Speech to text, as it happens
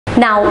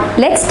Now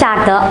let's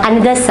start the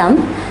another sum,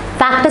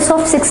 factors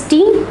of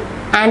 16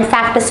 and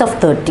factors of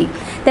 30.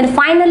 Then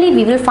finally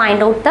we will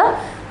find out the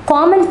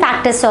common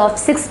factors of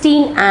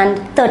 16 and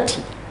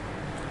 30.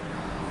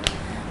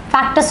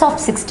 Factors of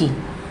 16.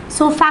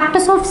 So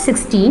factors of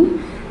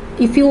 16,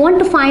 if you want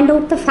to find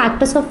out the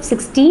factors of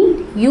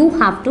 16, you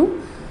have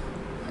to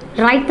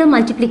write the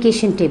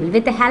multiplication table.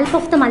 With the help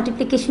of the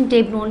multiplication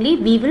table only,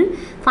 we will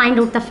find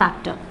out the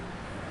factor.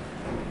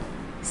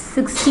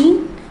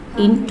 16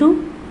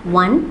 into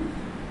 1,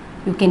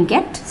 you can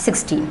get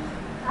 16.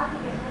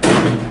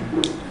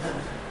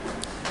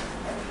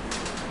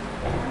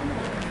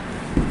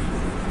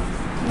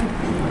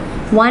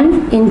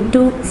 One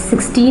into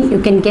 16, you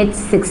can get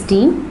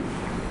 16.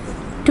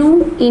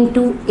 2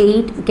 into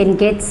 8, you can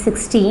get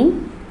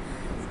 16.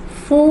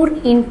 4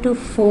 into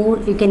 4,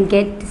 you can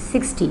get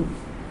 16.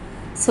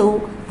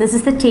 So this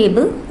is the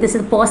table. This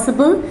is the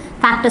possible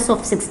factors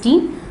of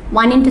 16.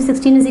 1 into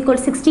 16 is equal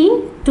to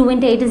 16. 2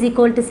 into 8 is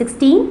equal to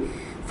 16.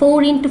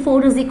 4 into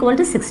 4 is equal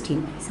to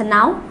 16. So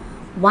now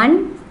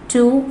 1,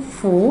 2,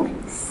 4,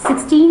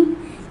 16,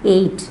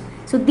 8.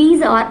 So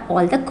these are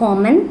all the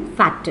common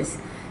factors.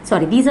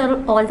 Sorry, these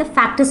are all the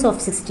factors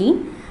of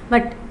 16.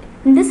 But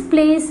in this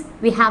place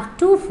we have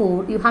 2,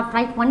 4. You have to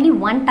write only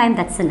one time,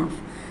 that's enough.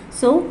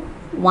 So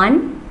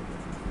 1,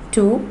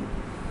 2,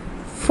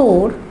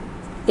 4,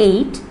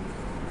 8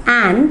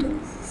 and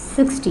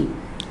 16.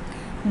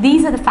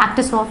 These are the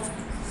factors of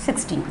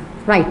 16.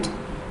 Right.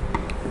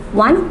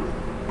 1,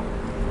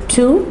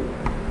 2,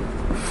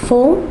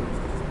 4,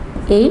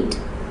 8,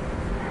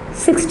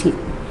 16.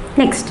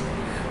 Next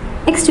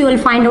you will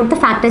find out the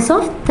factors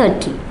of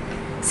 30.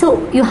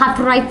 So you have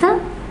to write the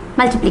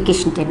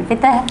multiplication table.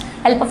 With the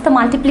help of the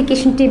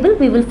multiplication table,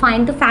 we will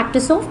find the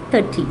factors of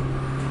 30.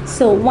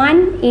 So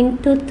 1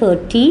 into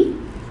 30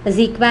 is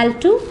equal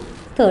to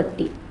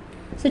 30.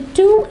 So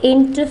 2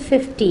 into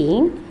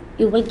 15,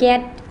 you will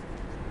get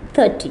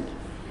 30.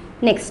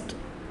 Next,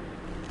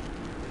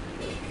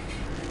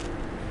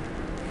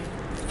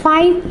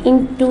 5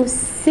 into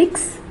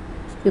 6,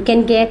 you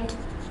can get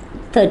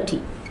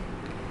 30.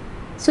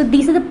 So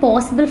these are the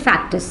possible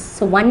factors.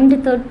 So 1 into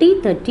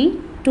 30, 30.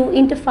 2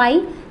 into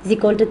 5 is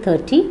equal to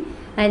 30.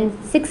 And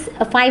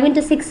 5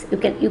 into 6,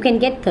 you can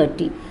get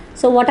 30.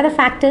 So what are the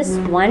factors?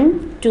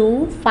 1,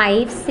 2,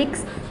 5,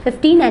 6,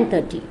 15 and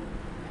 30.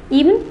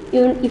 Even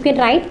you can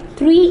write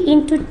 3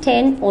 into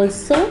 10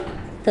 also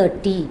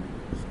 30.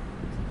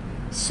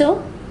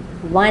 So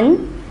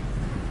 1,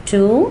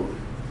 2,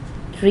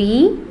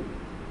 3,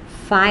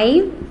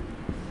 5,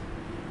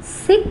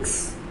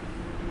 6,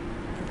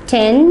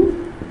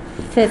 10,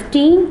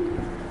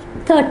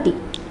 15, 30.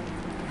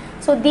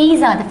 So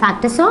these are the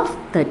factors of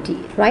 30,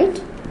 right?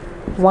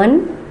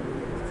 1,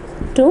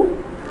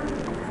 2,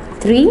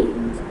 3,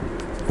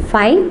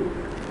 5,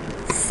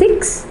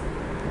 6,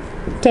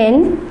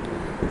 10,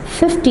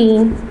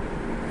 15,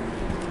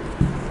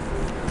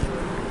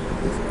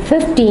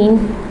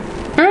 15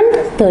 and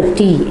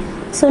 30.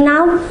 So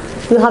now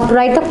you have to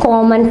write the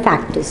common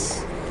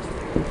factors.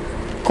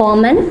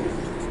 Common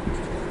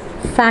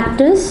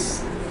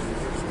factors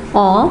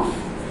of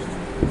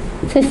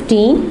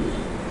 15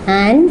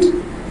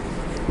 and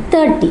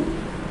 30.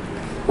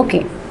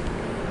 Okay.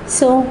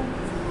 So,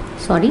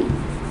 sorry.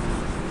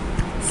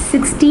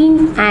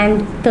 16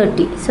 and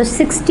 30. So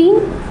 16,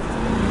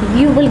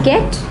 you will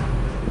get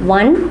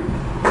 1,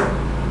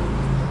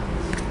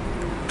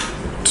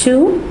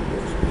 2,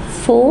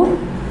 4,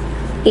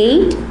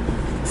 8,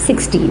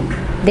 16.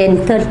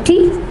 Then 30,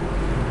 you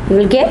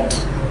will get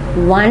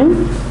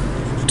 1,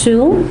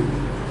 2,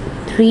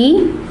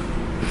 3,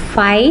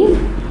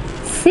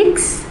 5,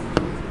 6,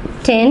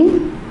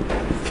 10,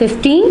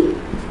 15,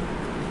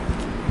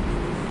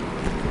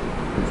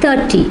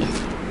 30.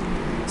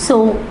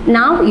 So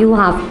now you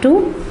have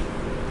to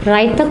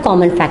write the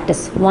common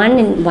factors. 1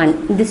 in 1.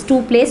 In this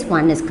 2 place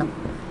 1 is come.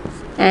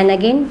 And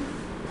again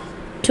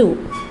 2.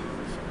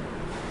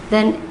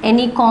 Then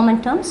any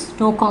common terms?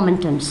 No common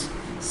terms.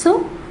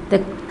 So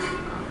the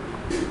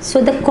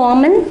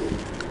common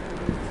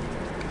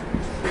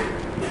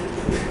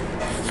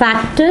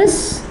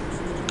factors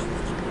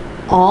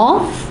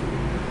of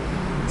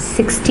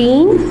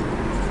 16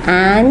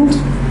 and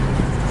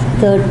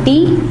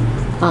 30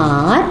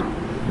 are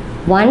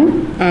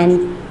 1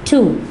 and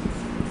 2.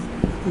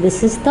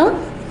 This is the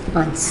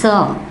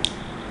answer.